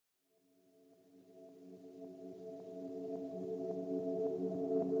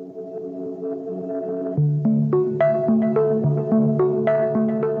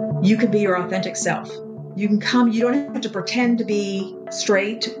you can be your authentic self. You can come, you don't have to pretend to be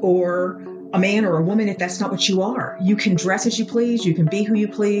straight or a man or a woman if that's not what you are. You can dress as you please. You can be who you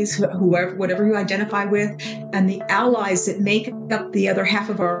please, whoever, whatever you identify with. And the allies that make up the other half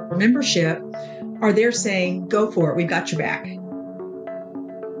of our membership are there saying, go for it. We've got your back.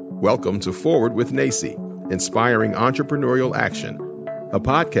 Welcome to Forward with NACY, Inspiring Entrepreneurial Action, a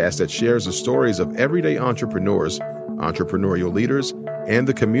podcast that shares the stories of everyday entrepreneurs, entrepreneurial leaders, and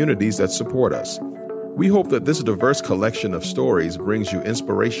the communities that support us. We hope that this diverse collection of stories brings you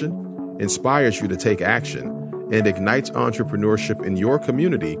inspiration, inspires you to take action, and ignites entrepreneurship in your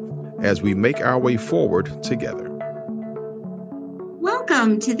community as we make our way forward together.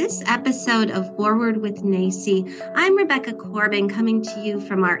 Welcome to this episode of Forward with NACY. I'm Rebecca Corbin, coming to you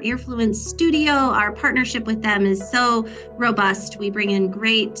from our Earfluence studio. Our partnership with them is so robust. We bring in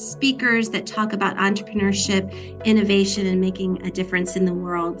great speakers that talk about entrepreneurship, innovation, and making a difference in the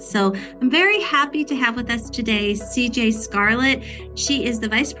world. So I'm very happy to have with us today CJ Scarlet. She is the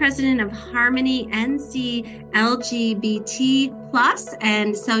Vice President of Harmony NC LGBT+.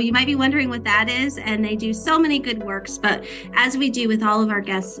 And so you might be wondering what that is. And they do so many good works. But as we do with all of our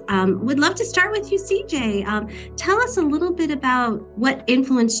guests, would love to start with you, CJ. Tell us a little bit about what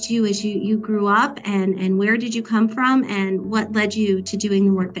influenced you as you grew up and where did you come from and what led you to doing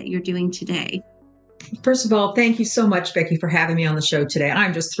the work that you're doing today. First of all, thank you so much, Becky, for having me on the show today.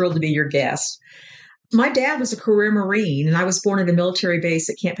 I'm just thrilled to be your guest. My dad was a career Marine, and I was born at a military base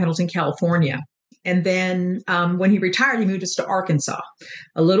at Camp Pendleton, California. And then when he retired, he moved us to Arkansas,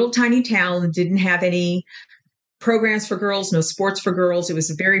 a little tiny town that didn't have any programs for girls, no sports for girls. It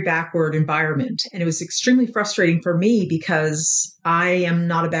was a very backward environment. And it was extremely frustrating for me because I am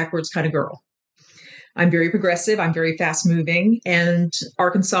not a backwards kind of girl. I'm very progressive. I'm very fast moving. And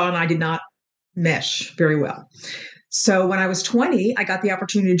Arkansas and I did not mesh very well. So when I was 20, I got the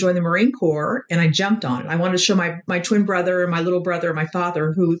opportunity to join the Marine Corps and I jumped on it. I wanted to show my twin brother, my little brother, and my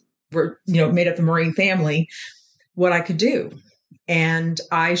father, who were, made up the Marine family, what I could do. And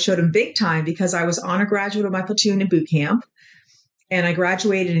I showed them big time because I was honor graduate of my platoon in boot camp. And I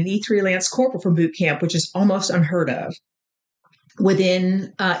graduated an E3 Lance Corporal from boot camp, which is almost unheard of.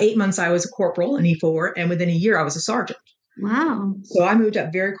 Within 8 months, I was a corporal in E4. And within a year, I was a sergeant. Wow. So I moved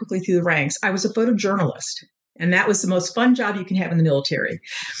up very quickly through the ranks. I was a photojournalist. And that was the most fun job you can have in the military.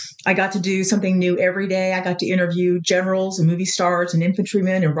 I got to do something new every day. I got to interview generals and movie stars and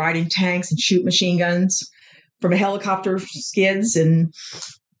infantrymen and riding tanks and shoot machine guns from a helicopter skids. And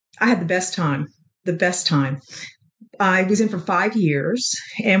I had the best time. I was in for 5 years.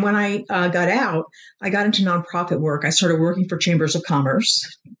 And when I got out, I got into nonprofit work. I started working for chambers of commerce.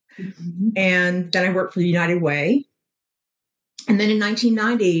 Mm-hmm. And then I worked for the United Way. And then in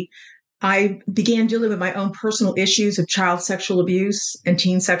 1990, I began dealing with my own personal issues of child sexual abuse and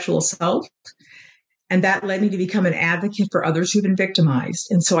teen sexual assault. And that led me to become an advocate for others who've been victimized.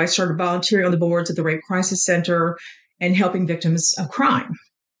 And so I started volunteering on the boards at the Rape Crisis Center and helping victims of crime.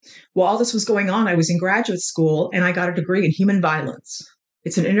 While all this was going on, I was in graduate school and I got a degree in human violence.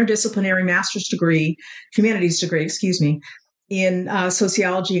 It's an interdisciplinary master's degree, humanities degree, in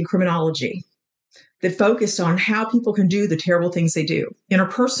sociology and criminology, that focused on how people can do the terrible things they do.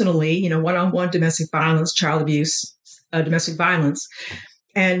 Interpersonally, one-on-one domestic violence, child abuse, domestic violence,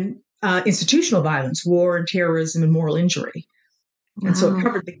 and institutional violence, war and terrorism and moral injury. Wow. And so it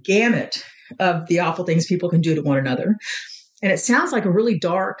covered the gamut of the awful things people can do to one another. And it sounds like a really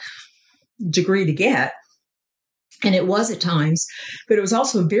dark degree to get. And it was at times, but it was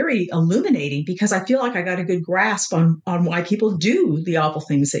also very illuminating because I feel like I got a good grasp on why people do the awful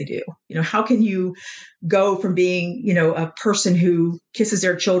things they do. How can you go from being, a person who kisses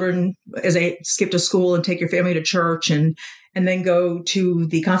their children as they skip to school and take your family to church and then go to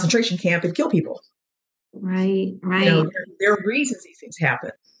the concentration camp and kill people? Right. There are reasons these things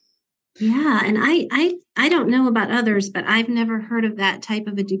happen. Yeah. And I don't know about others, but I've never heard of that type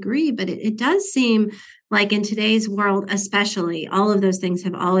of a degree, but it does seem like in today's world, especially, all of those things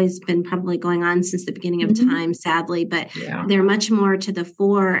have always been probably going on since the beginning of time, sadly, but they're much more to the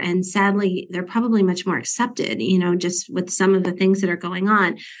fore. And sadly, they're probably much more accepted, just with some of the things that are going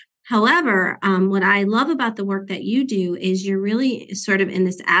on. However, what I love about the work that you do is you're really sort of in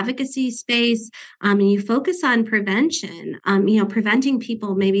this advocacy space, and you focus on prevention, preventing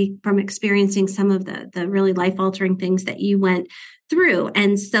people maybe from experiencing some of the really life-altering things that you went through.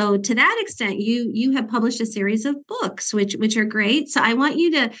 And so to that extent, you have published a series of books, which are great. So I want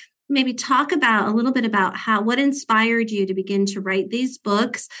you to maybe talk about a little bit about what inspired you to begin to write these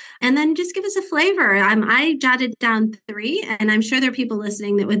books, and then just give us a flavor. I jotted down 3, and I'm sure there are people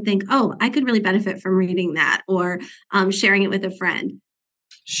listening that would think, oh, I could really benefit from reading that or sharing it with a friend.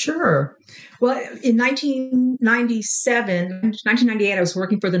 Sure. Well, in 1998, I was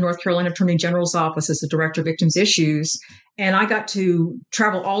working for the North Carolina Attorney General's Office as the Director of Victims Issues. And I got to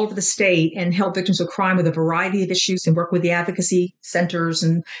travel all over the state and help victims of crime with a variety of issues and work with the advocacy centers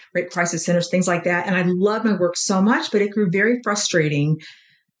and rape crisis centers, things like that. And I loved my work so much, but it grew very frustrating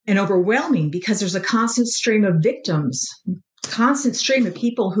and overwhelming because there's a constant stream of victims, constant stream of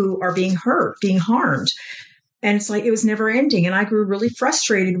people who are being hurt, being harmed. And it's like it was never ending. And I grew really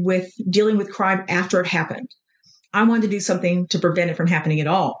frustrated with dealing with crime after it happened. I wanted to do something to prevent it from happening at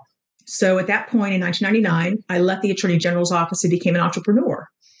all. So at that point in 1999, I left the Attorney General's office and became an entrepreneur.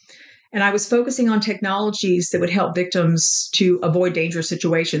 And I was focusing on technologies that would help victims to avoid dangerous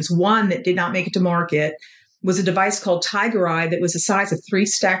situations. One that did not make it to market was a device called Tiger Eye that was the size of 3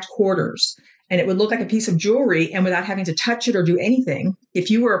 stacked quarters. And it would look like a piece of jewelry, and without having to touch it or do anything, if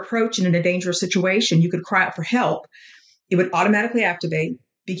you were approached in a dangerous situation, you could cry out for help. It would automatically activate,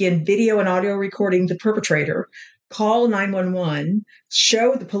 begin video and audio recording the perpetrator, call 911,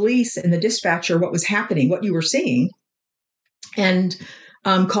 show the police and the dispatcher what was happening, what you were seeing, and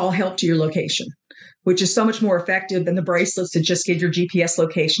call help to your location, which is so much more effective than the bracelets that just give your GPS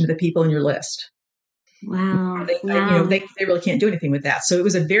location to the people in your list. Wow. They really can't do anything with that. So it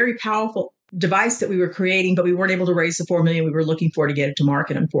was a very powerful device that we were creating, but we weren't able to raise the $4 million we were looking for to get it to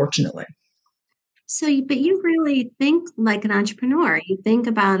market, unfortunately. But you really think like an entrepreneur. You think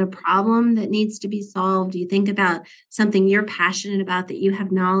about a problem that needs to be solved. You think about something you're passionate about, that you have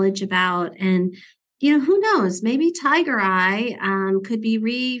knowledge about. And, who knows, maybe Tiger Eye could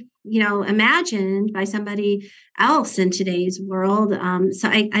be imagined by somebody else in today's world. So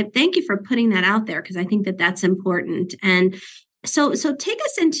I thank you for putting that out there, because I think that that's important. And so take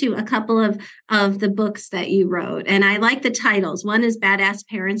us into a couple of the books that you wrote. And I like the titles. One is Badass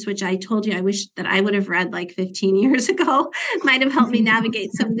Parents, which I told you I wish that I would have read like 15 years ago. Might have helped me navigate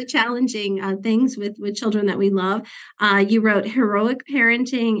some of the challenging things with children that we love. You wrote Heroic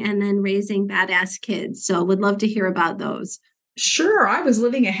Parenting and then Raising Badass Kids. So would love to hear about those. Sure. I was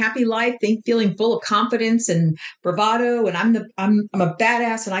living a happy life, feeling full of confidence and bravado, and I'm a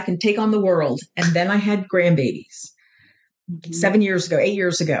badass and I can take on the world. And then I had grandbabies. 8 years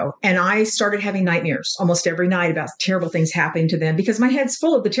ago. And I started having nightmares almost every night about terrible things happening to them, because my head's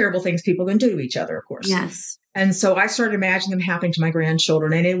full of the terrible things people can do to each other, of course. Yes. And so I started imagining them happening to my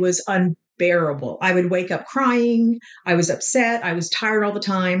grandchildren, and it was unbearable. I would wake up crying. I was upset. I was tired all the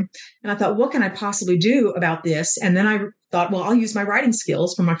time. And I thought, what can I possibly do about this? And then I thought, well, I'll use my writing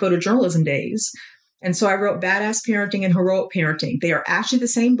skills from my photojournalism days. And so I wrote Badass Parenting and Heroic Parenting. They are actually the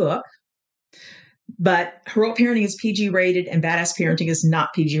same book. But Heroic Parenting is PG rated and Badass Parenting is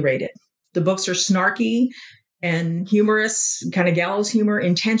not PG rated. The books are snarky and humorous, kind of gallows humor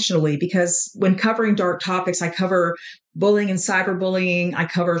intentionally, because when covering dark topics, I cover bullying and cyberbullying. I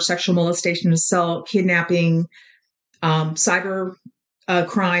cover sexual molestation and assault, kidnapping, cyber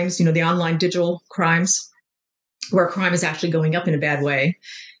crimes, the online digital crimes, where crime is actually going up in a bad way.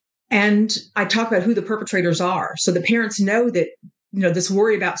 And I talk about who the perpetrators are. So the parents know that this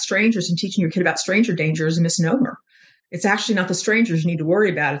worry about strangers and teaching your kid about stranger danger is a misnomer. It's actually not the strangers you need to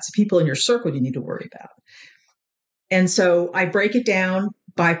worry about. It's the people in your circle you need to worry about. And so I break it down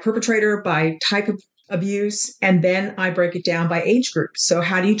by perpetrator, by type of abuse, and then I break it down by age group. So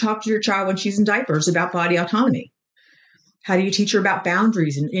how do you talk to your child when she's in diapers about body autonomy? How do you teach her about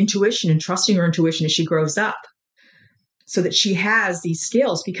boundaries and intuition and trusting her intuition as she grows up, so that she has these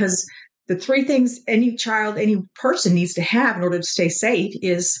skills? Because the 3 things any child, any person needs to have in order to stay safe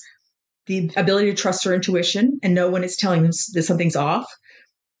is the ability to trust her intuition and know when it's telling them that something's off,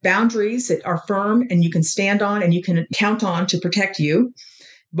 boundaries that are firm and you can stand on and you can count on to protect you,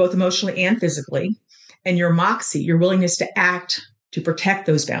 both emotionally and physically, and your moxie, your willingness to act to protect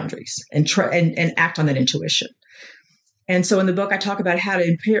those boundaries and act on that intuition. And so in the book, I talk about how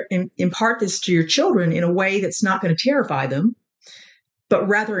to impart this to your children in a way that's not going to terrify them, but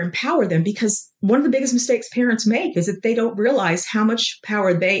rather empower them. Because one of the biggest mistakes parents make is that they don't realize how much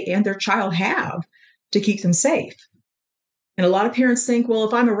power they and their child have to keep them safe. And a lot of parents think, well,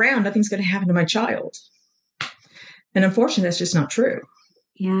 if I'm around, nothing's going to happen to my child. And unfortunately, that's just not true.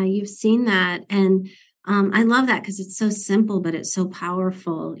 Yeah, you've seen that. And I love that, because it's so simple, but it's so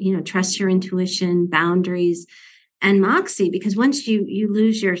powerful. Trust your intuition, boundaries, and moxie, because once you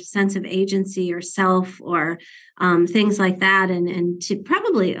lose your sense of agency or self or things like that, and to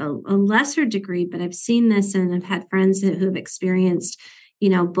probably a lesser degree, but I've seen this and I've had friends who have experienced,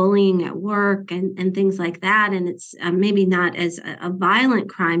 bullying at work and things like that. And it's maybe not as a violent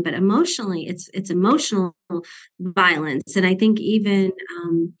crime, but emotionally, it's emotional violence. And I think even,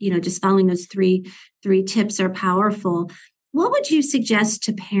 just following those three tips are powerful. What would you suggest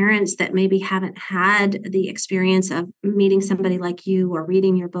to parents that maybe haven't had the experience of meeting somebody like you or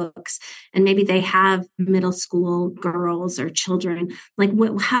reading your books, and maybe they have middle school girls or children? Like,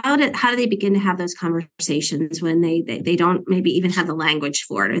 how do they begin to have those conversations when they don't maybe even have the language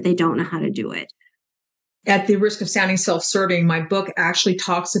for it, or they don't know how to do it? At the risk of sounding self-serving, my book actually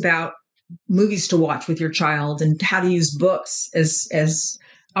talks about movies to watch with your child and how to use books as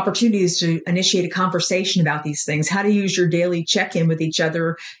opportunities to initiate a conversation about these things, how to use your daily check-in with each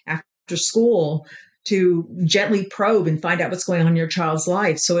other after school to gently probe and find out what's going on in your child's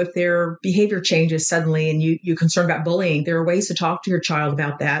life. So if their behavior changes suddenly and you're concerned about bullying, there are ways to talk to your child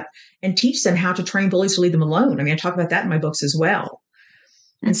about that and teach them how to train bullies to leave them alone. I mean, I talk about that in my books as well.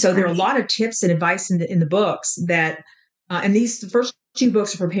 And so there are a lot of tips and advice in the books that, and the first two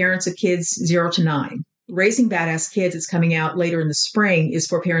books are for parents of kids 0 to 9. Raising Badass Kids, it's coming out later in the spring, is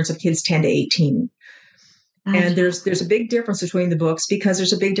for parents of kids 10 to 18. And there's a big difference between the books because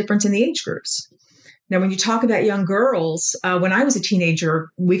there's a big difference in the age groups. Now, when you talk about young girls, when I was a teenager,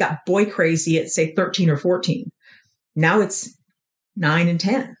 we got boy crazy at, say, 13 or 14. Now it's 9 and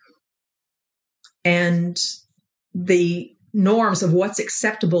 10. And the norms of what's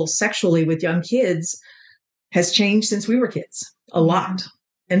acceptable sexually with young kids has changed since we were kids a lot.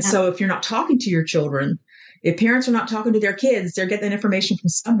 And so if you're not talking to your children, if parents are not talking to their kids, they're getting that information from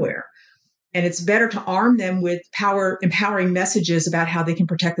somewhere. And it's better to arm them with empowering messages about how they can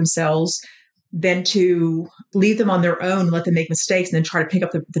protect themselves than to leave them on their own and let them make mistakes and then try to pick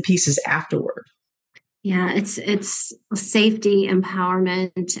up the pieces afterward. Yeah, it's safety,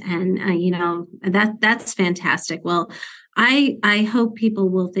 empowerment, and that's fantastic. Well, I hope people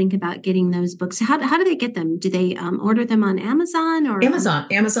will think about getting those books. How do they get them? Do they order them on Amazon or Amazon?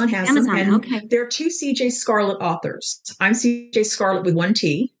 Amazon has them. And okay. There are two CJ Scarlet authors. I'm CJ Scarlet with 1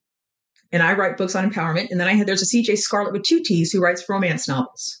 T, and I write books on empowerment. And then there's a CJ Scarlet with 2 T's who writes romance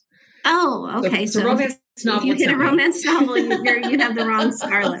novels. Oh, okay. So romance novel. If you hit a romance novel, you have the wrong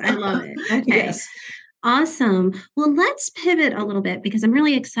Scarlet. I love it. Okay. Yes. Awesome. Well, let's pivot a little bit because I'm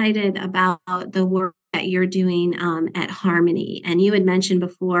really excited about the work that you're doing at Harmony. And you had mentioned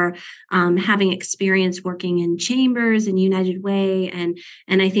before having experience working in chambers and United Way. And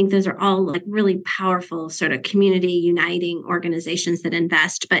I think those are all like really powerful sort of community uniting organizations that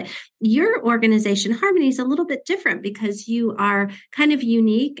invest. But your organization, Harmony, is a little bit different because you are kind of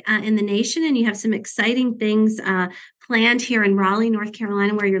unique in the nation and you have some exciting things planned here in Raleigh, North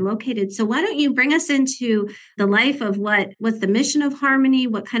Carolina, where you're located. So why don't you bring us into the life of what's the mission of Harmony?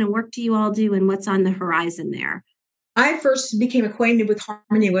 What kind of work do you all do and what's on the horizon there? I first became acquainted with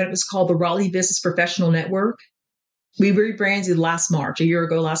Harmony when it was called the Raleigh Business Professional Network. We rebranded a year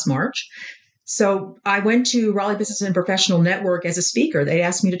ago last March. So I went to Raleigh Business and Professional Network as a speaker. They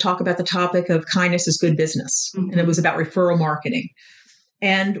asked me to talk about the topic of kindness is good business. Mm-hmm. And it was about referral marketing.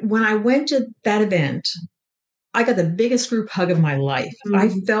 And when I went to that event, I got the biggest group hug of my life. Mm-hmm. I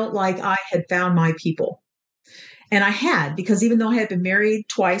felt like I had found my people. And I had, because even though I had been married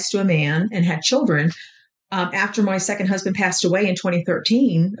twice to a man and had children, after my second husband passed away in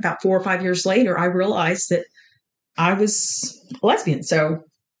 2013, about 4 or 5 years later, I realized that I was a lesbian. So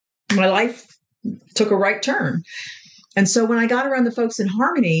my life took a right turn. And so when I got around the folks in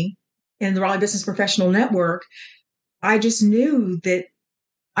Harmony and the Raleigh Business Professional Network, I just knew that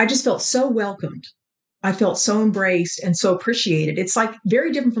I just felt so welcomed. I felt so embraced and so appreciated. It's like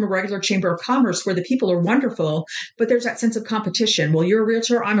very different from a regular chamber of commerce where the people are wonderful, but there's that sense of competition. Well, you're a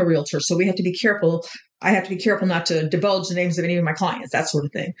realtor, I'm a realtor, so we have to be careful. I have to be careful not to divulge the names of any of my clients, that sort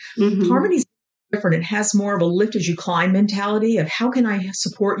of thing. Mm-hmm. Harmony's different. It has more of a lift as you climb mentality of how can I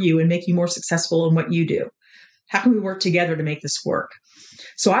support you and make you more successful in what you do? How can we work together to make this work?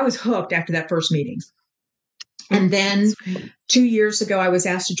 So I was hooked after that first meeting. And then 2 years ago, I was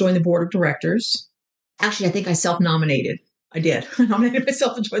asked to join the board of directors. Actually, I think I self-nominated. I did. I nominated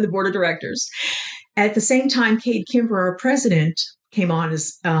myself to join the board of directors. At the same time, Cade Kimber, our president, came on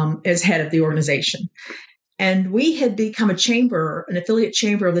as head of the organization. And we had become an affiliate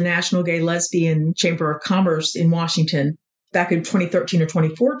chamber of the National Gay Lesbian Chamber of Commerce in Washington back in 2013 or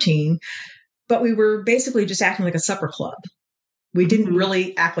 2014. But we were basically just acting like a supper club. We didn't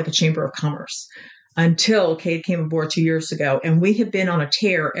really act like a chamber of commerce until Cade came aboard 2 years ago. And we have been on a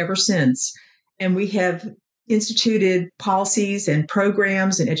tear ever since. And we have instituted policies and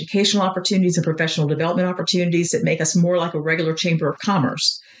programs and educational opportunities and professional development opportunities that make us more like a regular chamber of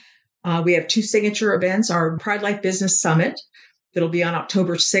commerce. We have 2 signature events, our Pride Life Business Summit that'll be on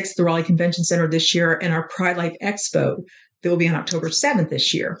October 6th at the Raleigh Convention Center this year, and our Pride Life Expo that will be on October 7th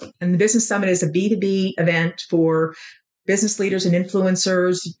this year. And the Business Summit is a B2B event for business leaders and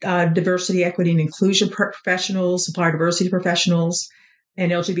influencers, diversity, equity, and inclusion professionals, supplier diversity professionals,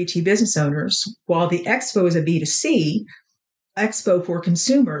 and LGBT business owners, while the Expo is a B2C Expo for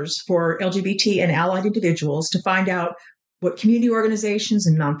consumers, for LGBT and allied individuals to find out what community organizations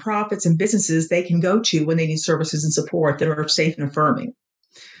and nonprofits and businesses they can go to when they need services and support that are safe and affirming.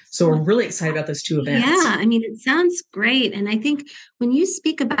 So we're really excited about those two events. Yeah, I mean, it sounds great. And I think when you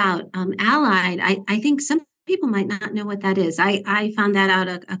speak about allied, I think some people might not know what that is. I found that out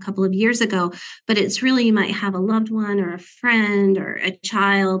a couple of years ago, but it's really, you might have a loved one or a friend or a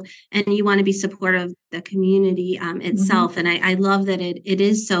child, and you want to be supportive of the community itself. And I love that it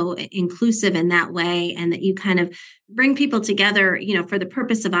is so inclusive in that way, and that you kind of bring people together, for the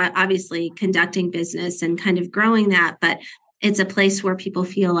purpose of obviously conducting business and kind of growing that. But it's a place where people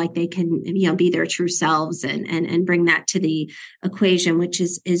feel like they can, be their true selves and bring that to the equation, which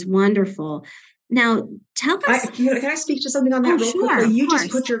is wonderful. Now, tell us. Can I speak to something on that real quickly? You just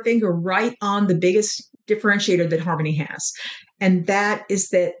put your finger right on the biggest differentiator that Harmony has. And that is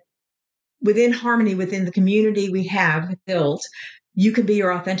that within Harmony, within the community we have built, you can be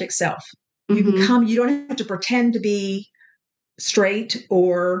your authentic self. You don't have to pretend to be straight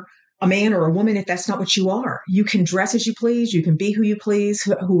or a man or a woman if that's not what you are. You can dress as you please. You can be who you please,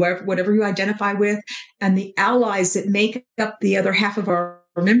 whatever you identify with. And the allies that make up the other half of our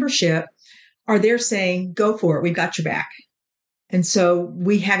membership are there saying, go for it. We've got your back. And so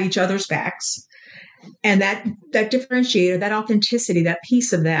we have each other's backs. And that differentiator, that authenticity, that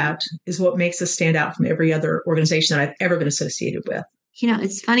piece of that is what makes us stand out from every other organization that I've ever been associated with.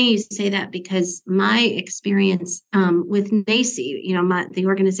 It's funny you say that, because my experience with NACI, the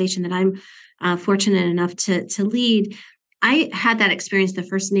organization that I'm fortunate enough to lead, I had that experience the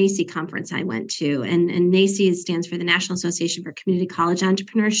first NACI conference I went to. And NACI stands for the National Association for Community College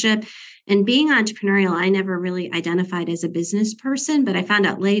Entrepreneurship. And being entrepreneurial, I never really identified as a business person, but I found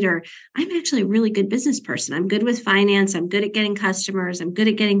out later, I'm actually a really good business person. I'm good with finance. I'm good at getting customers. I'm good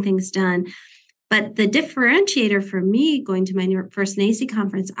at getting things done. But the differentiator for me going to my first NACI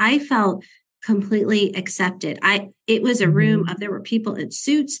conference, I felt completely accepted. It was a room of, there were people in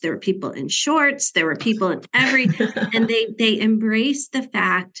suits, there were people in shorts, there were people in and they embraced the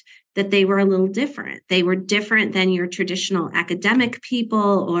fact that they were a little different. They were different than your traditional academic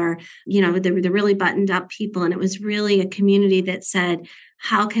people, or, the really buttoned up people. And it was really a community that said,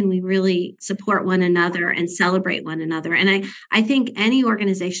 how can we really support one another and celebrate one another? And I think any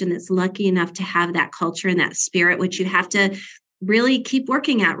organization that's lucky enough to have that culture and that spirit, which you have to really keep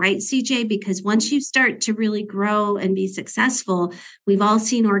working at, right, CJ? Because once you start to really grow and be successful, we've all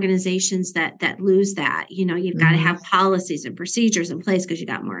seen organizations that lose that. You've got to have policies and procedures in place because you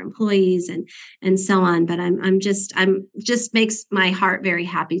got more employees and so on. But I'm just makes my heart very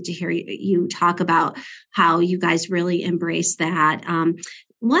happy to hear you talk about how you guys really embrace that.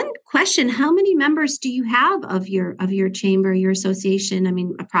 One question, how many members do you have of your chamber, your association? I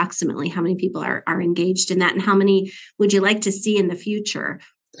mean, approximately how many people are engaged in that, and how many would you like to see in the future?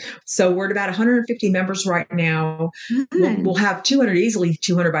 So we're at about 150 members right now. We'll have 200, easily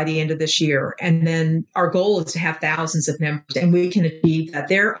 200 by the end of this year. And then our goal is to have thousands of members, and we can achieve that.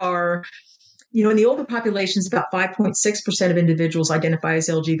 There are, in the older populations, about 5.6% of individuals identify as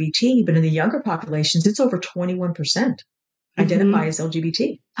LGBT, but in the younger populations, it's over 21%. Identify as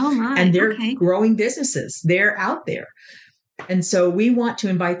LGBT. Oh my. And they're growing businesses. They're out there. And so we want to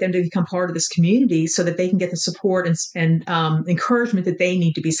invite them to become part of this community so that they can get the support and encouragement that they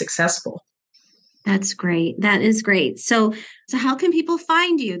need to be successful. That's great. That is great. So how can people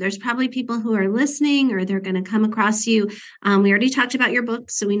find you? There's probably people who are listening, or they're going to come across you. We already talked about your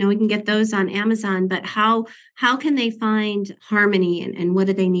books, so we know we can get those on Amazon. But how can they find Harmony, and what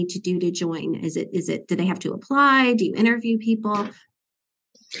do they need to do to join? Is it do they have to apply? Do you interview people?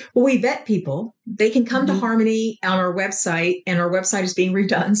 Well, we vet people. They can come to Harmony on our website, and our website is being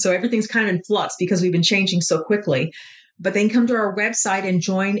redone, so everything's kind of in flux because we've been changing so quickly. But they can come to our website and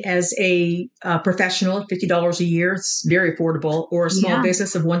join as a professional at $50 a year. It's very affordable. Or a small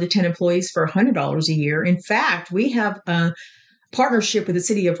business of 1 to 10 employees for $100 a year. In fact, we have a partnership with the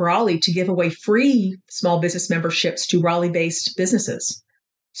city of Raleigh to give away free small business memberships to Raleigh-based businesses.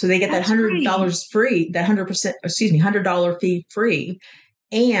 So they get that $100 free, that $100 fee free.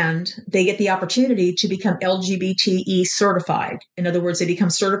 And they get the opportunity to become LGBTE certified. In other words, they become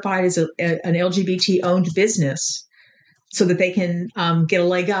certified as an LGBT-owned business, so that they can get a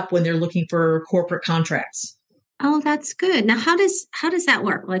leg up when they're looking for corporate contracts. Oh, that's good. Now, how does that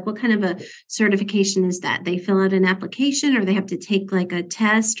work? Like, what kind of a certification is that? They fill out an application, or they have to take like a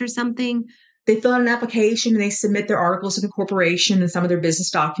test or something? They fill out an application and they submit their articles of incorporation and some of their business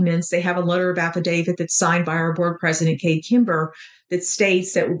documents. They have a letter of affidavit that's signed by our board president, Kate Kimber, that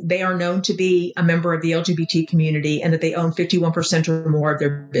states that they are known to be a member of the LGBT community and that they own 51% or more of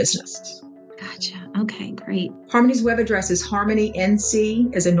their business. Gotcha. Okay, great. Harmony's web address is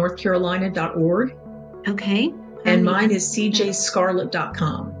harmonync, as in northcarolina.org. Okay. And mine is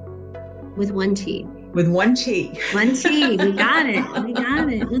cjscarlet.com. With one T. With one T. One T. We got it. We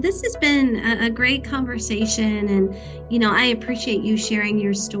got it. Well, this has been a great conversation. And, I appreciate you sharing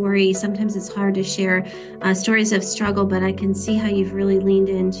your story. Sometimes it's hard to share stories of struggle, but I can see how you've really leaned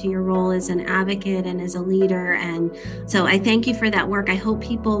into your role as an advocate and as a leader. And so I thank you for that work. I hope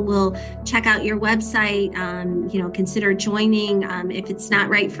people will check out your website, consider joining. If it's not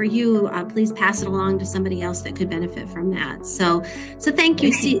right for you, please pass it along to somebody else that could benefit from that. So thank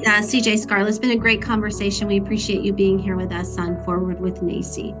you, CJ Scarlet. It's been a great conversation. We appreciate you being here with us on Forward with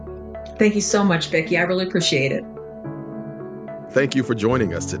NACCE. Thank you so much, Becky. I really appreciate it. Thank you for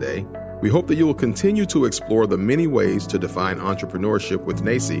joining us today. We hope that you will continue to explore the many ways to define entrepreneurship with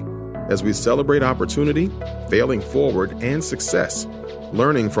NACCE as we celebrate opportunity, failing forward, and success,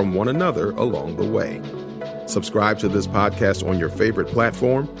 learning from one another along the way. Subscribe to this podcast on your favorite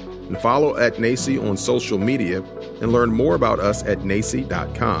platform and follow at NACCE on social media and learn more about us at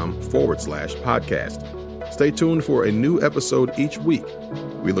nacce.com/podcast. Stay tuned for a new episode each week.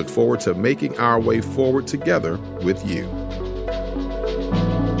 We look forward to making our way forward together with you.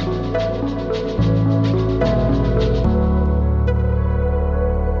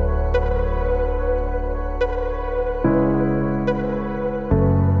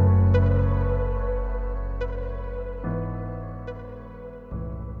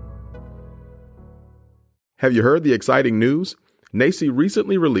 Have you heard the exciting news? NACCE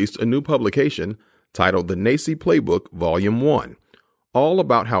recently released a new publication titled The NACCE Playbook Volume 1, all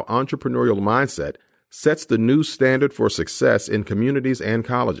about how entrepreneurial mindset sets the new standard for success in communities and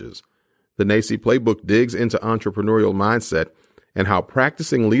colleges. The NACCE Playbook digs into entrepreneurial mindset and how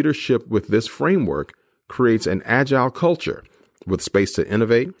practicing leadership with this framework creates an agile culture with space to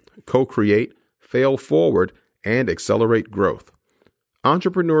innovate, co-create, fail forward, and accelerate growth.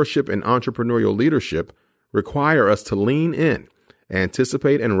 Entrepreneurship and entrepreneurial leadership require us to lean in,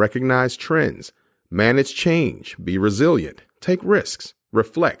 anticipate and recognize trends, manage change, be resilient, take risks,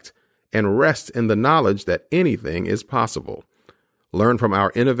 reflect, and rest in the knowledge that anything is possible. Learn from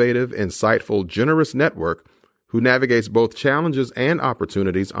our innovative, insightful, generous network who navigates both challenges and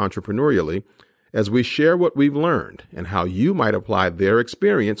opportunities entrepreneurially as we share what we've learned and how you might apply their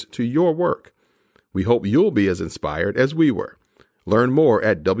experience to your work. We hope you'll be as inspired as we were. Learn more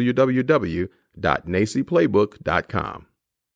at www.nacceplaybook.com.